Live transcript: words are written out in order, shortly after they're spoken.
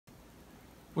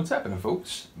What's happening,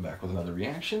 folks? Back with another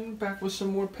reaction, back with some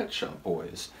more Pet Shop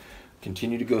Boys.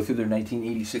 Continue to go through their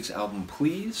 1986 album,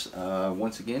 Please.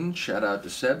 Once again, shout out to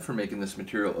Seb for making this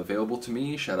material available to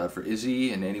me. Shout out for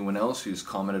Izzy and anyone else who's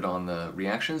commented on the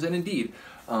reactions. And indeed,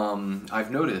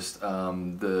 I've noticed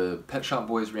the Pet Shop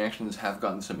Boys reactions have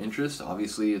gotten some interest.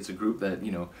 Obviously, it's a group that,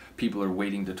 you know, people are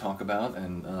waiting to talk about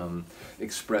and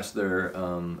express their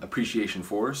appreciation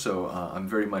for. So I'm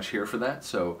very much here for that.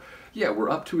 So yeah, we're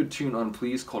up to a tune on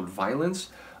Please called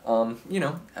Violence. You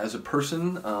know, as a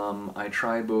person, I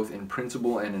try both in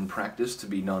principle and in practice to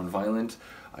be nonviolent.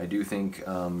 I do think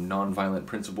nonviolent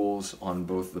principles on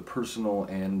both the personal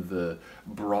and the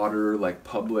broader, like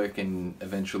public and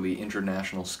eventually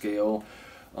international scale,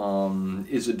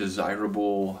 is a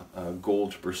desirable goal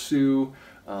to pursue.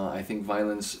 I think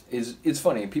violence is, it's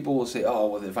funny, people will say, oh,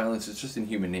 well, the violence is just in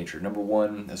human nature. Number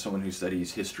one, as someone who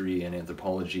studies history and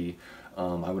anthropology,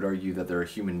 I would argue that there are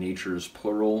human natures,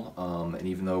 plural, and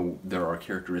even though there are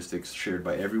characteristics shared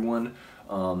by everyone,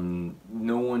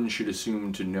 no one should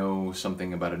assume to know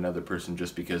something about another person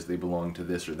just because they belong to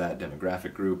this or that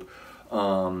demographic group.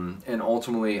 And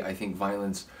ultimately, I think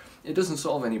violence, it doesn't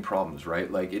solve any problems,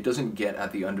 right? Like, it doesn't get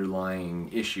at the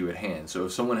underlying issue at hand. So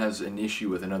if someone has an issue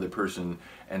with another person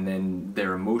and then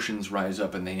their emotions rise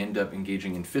up and they end up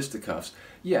engaging in fisticuffs,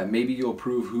 yeah, maybe you'll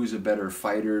prove who's a better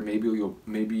fighter,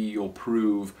 maybe you'll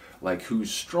prove like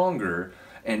who's stronger,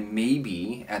 and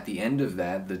maybe at the end of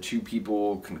that, the two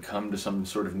people can come to some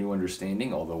sort of new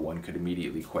understanding, although one could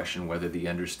immediately question whether the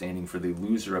understanding for the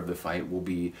loser of the fight will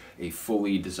be a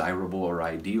fully desirable or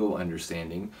ideal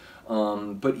understanding.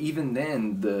 But even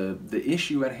then, the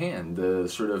issue at hand, the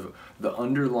sort of the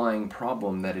underlying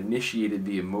problem that initiated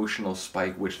the emotional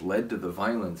spike which led to the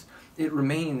violence, it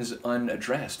remains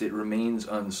unaddressed, it remains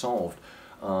unsolved.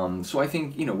 So I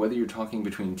think, you know, whether you're talking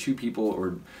between two people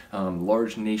or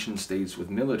large nation states with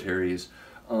militaries,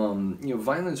 you know,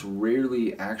 violence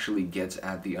rarely actually gets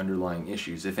at the underlying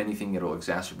issues. If anything, it'll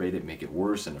exacerbate it, make it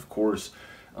worse, and of course,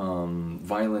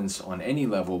 violence on any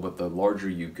level, but the larger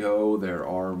you go, there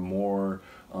are more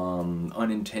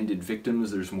unintended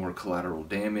victims, there's more collateral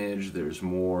damage, there's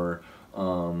more,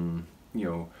 you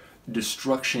know,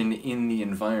 destruction in the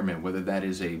environment, whether that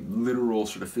is a literal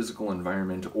sort of physical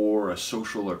environment or a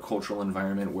social or cultural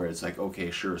environment where it's like,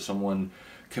 okay, sure, someone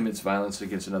commits violence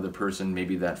against another person,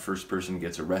 maybe that first person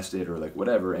gets arrested or like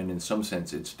whatever, and in some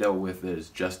sense it's dealt with as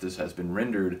justice has been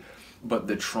rendered, but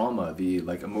the trauma, the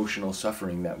like emotional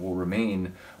suffering that will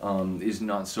remain is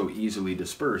not so easily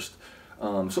dispersed.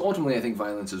 So ultimately, I think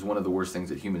violence is one of the worst things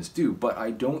that humans do, but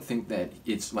I don't think that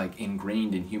it's like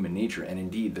ingrained in human nature. And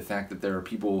indeed, the fact that there are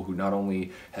people who not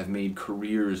only have made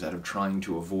careers out of trying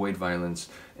to avoid violence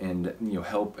and, you know,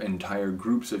 help entire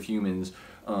groups of humans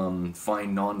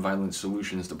find non-violent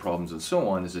solutions to problems and so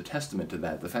on is a testament to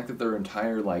that. The fact that there are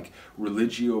entire like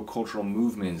religio-cultural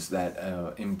movements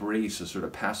that embrace a sort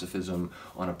of pacifism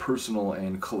on a personal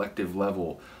and collective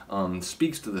level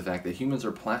speaks to the fact that humans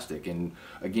are plastic. And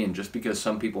again, just because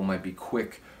some people might be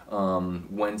quick,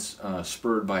 whence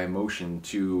spurred by emotion,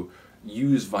 to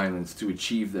use violence to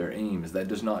achieve their aims, that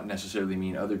does not necessarily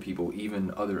mean other people,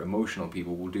 even other emotional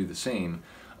people, will do the same.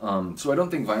 So I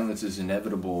don't think violence is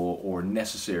inevitable or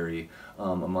necessary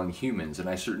among humans, and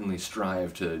I certainly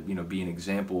strive to, you know, be an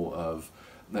example of,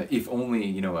 if only,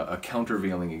 you know, a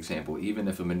countervailing example, even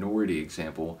if a minority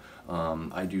example,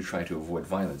 I do try to avoid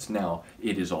violence. Now,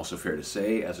 it is also fair to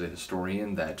say, as a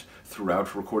historian, that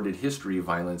throughout recorded history,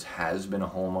 violence has been a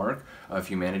hallmark of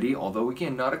humanity, although,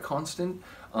 again, not a constant.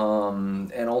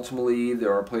 And ultimately,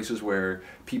 there are places where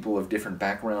people of different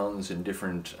backgrounds and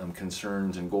different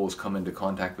concerns and goals come into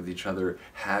contact with each other,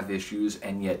 have issues,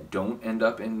 and yet don't end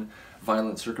up in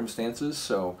violent circumstances.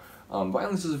 So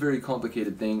violence is a very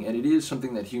complicated thing, and it is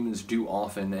something that humans do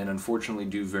often and unfortunately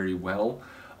do very well.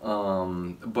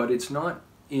 But it's not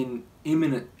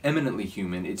eminently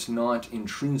human, it's not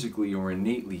intrinsically or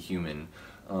innately human.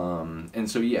 And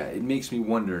so yeah, it makes me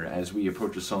wonder, as we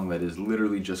approach a song that is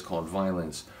literally just called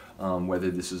Violence,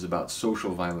 whether this is about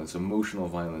social violence, emotional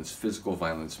violence, physical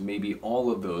violence, maybe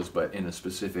all of those, but in a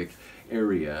specific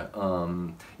area.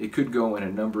 It could go in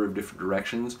a number of different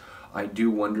directions. I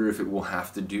do wonder if it will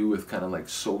have to do with kind of like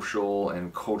social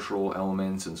and cultural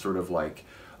elements and sort of like,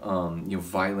 you know,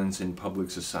 violence in public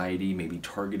society, maybe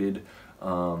targeted.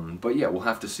 But yeah, we'll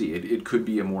have to see. It could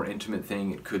be a more intimate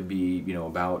thing. It could be, you know,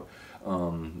 about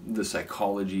the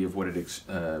psychology of what it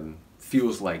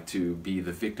feels like to be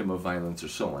the victim of violence or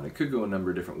so on. It could go a number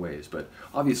of different ways, but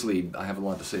obviously I have a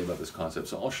lot to say about this concept,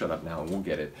 so I'll shut up now and we'll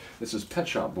get it. This is Pet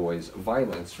Shop Boys,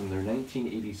 Violence, from their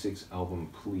 1986 album,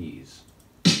 Please.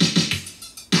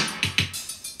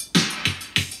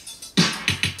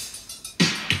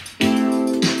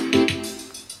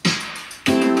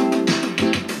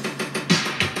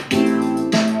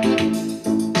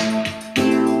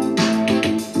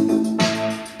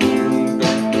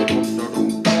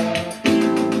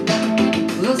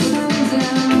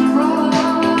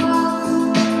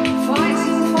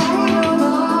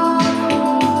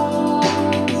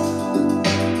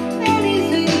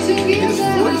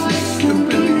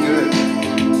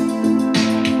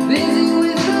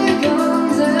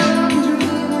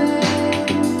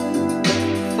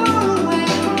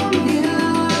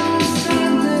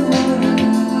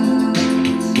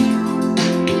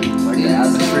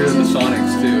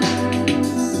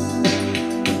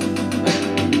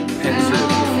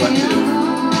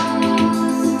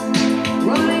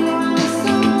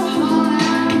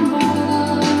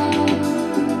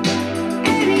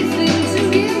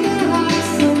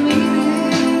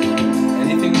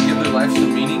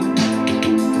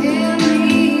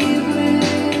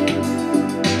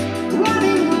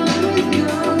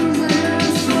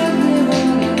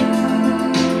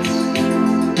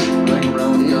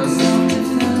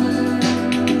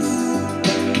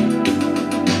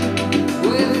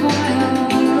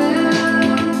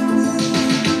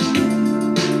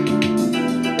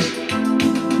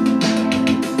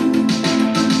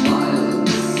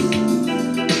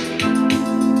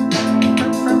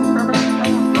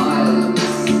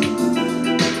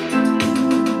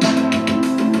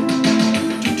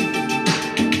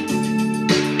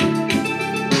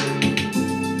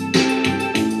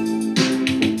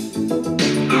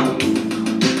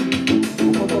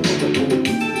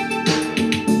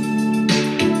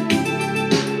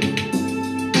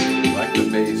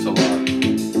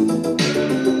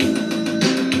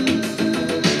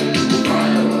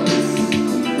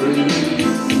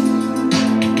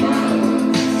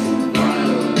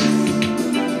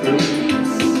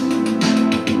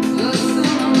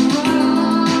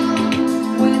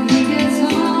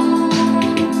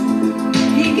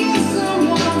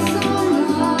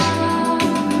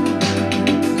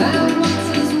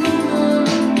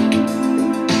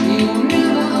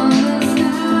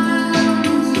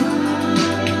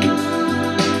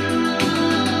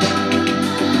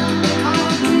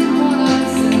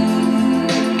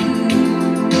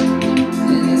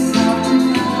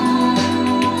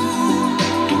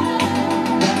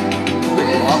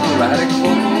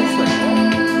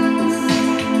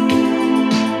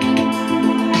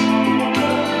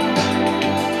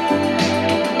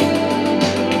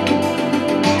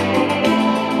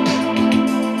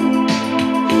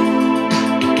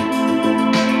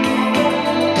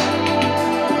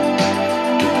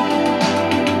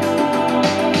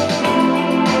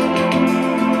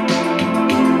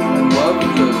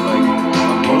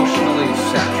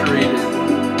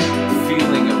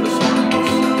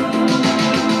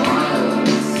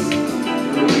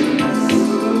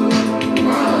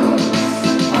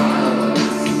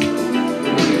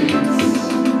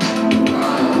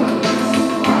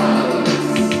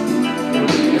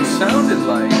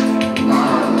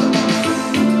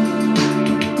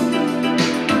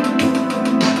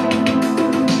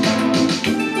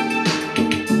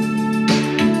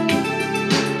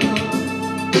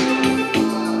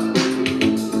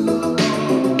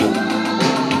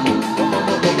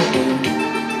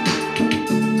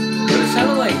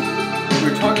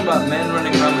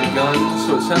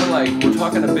 sounded like we're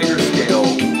talking a bigger scale,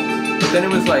 but then it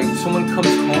was like someone comes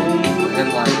home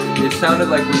and like it sounded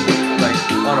like we were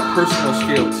like on a personal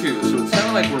scale too. So it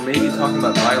sounded like we're maybe talking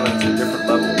about violence at different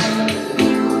levels.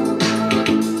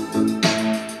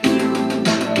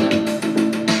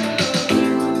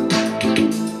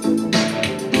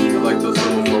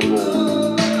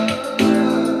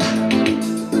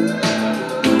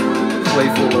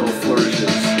 Playful little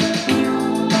flourishes.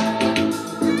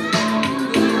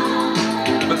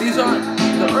 But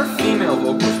there are female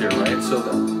vocals here, right? So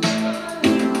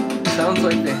it sounds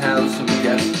like they have some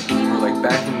guest or like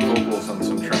backing vocals on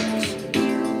some tracks.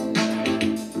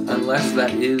 Unless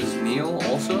that is Neil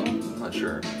also? I'm not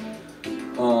sure.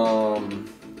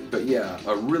 But yeah,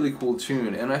 a really cool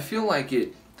tune. And I feel like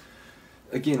it,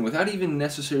 again, without even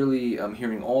necessarily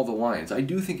hearing all the lines, I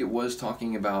do think it was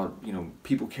talking about, you know,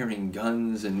 people carrying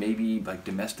guns and maybe like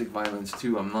domestic violence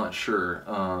too. I'm not sure.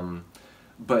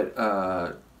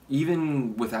 But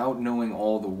even without knowing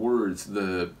all the words,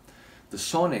 the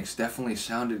sonics definitely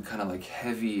sounded kind of like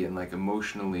heavy and like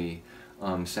emotionally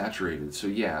saturated. So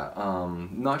yeah,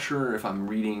 not sure if I'm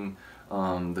reading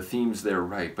the themes there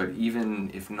right, but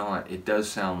even if not, it does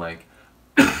sound like,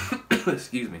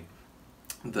 excuse me,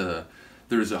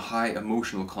 there's a high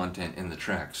emotional content in the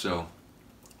track. So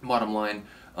bottom line,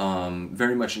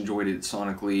 very much enjoyed it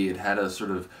sonically. It had a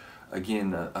sort of,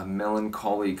 again, a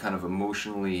melancholy kind of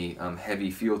emotionally heavy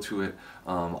feel to it.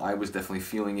 I was definitely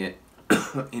feeling it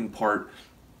in part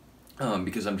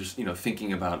because I'm just, you know,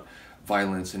 thinking about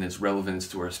violence and its relevance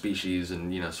to our species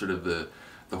and, you know, sort of the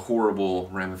horrible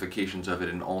ramifications of it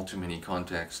in all too many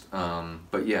contexts.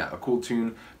 But yeah, a cool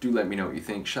tune. Do let me know what you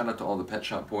think. Shout out to all the Pet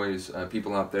Shop Boys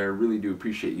people out there. Really do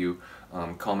appreciate you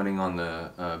commenting on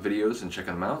the videos and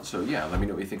checking them out. So yeah, let me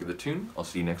know what you think of the tune. I'll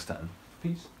see you next time.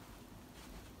 Peace.